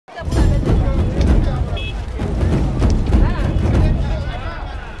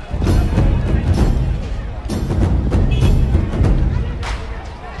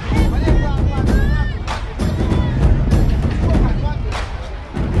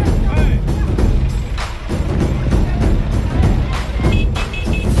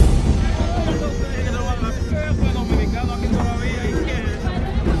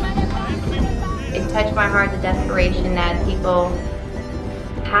appreciation that people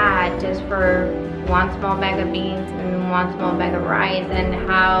had just for one small bag of beans and one small bag of rice, and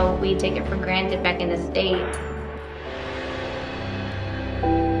how we take it for granted back in the States.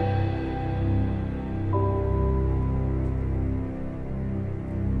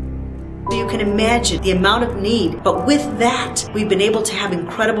 You can imagine the amount of need, but with that, we've been able to have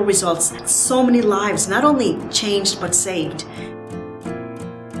incredible results. So many lives not only changed, but saved.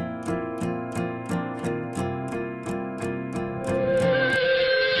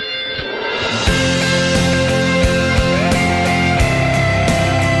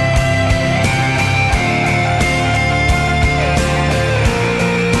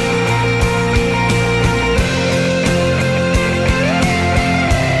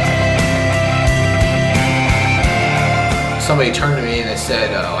 Somebody turned to me and they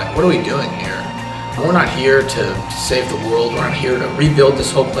said, like, what are we doing here? We're not here to save the world. We're not here to rebuild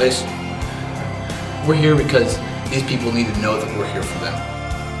this whole place. We're here because these people need to know that we're here for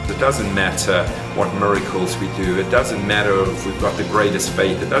them. It doesn't matter what miracles we do. It doesn't matter if we've got the greatest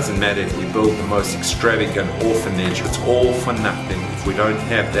faith. It doesn't matter if we build the most extravagant orphanage. It's all for nothing if we don't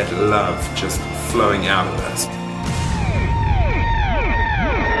have that love just flowing out of us.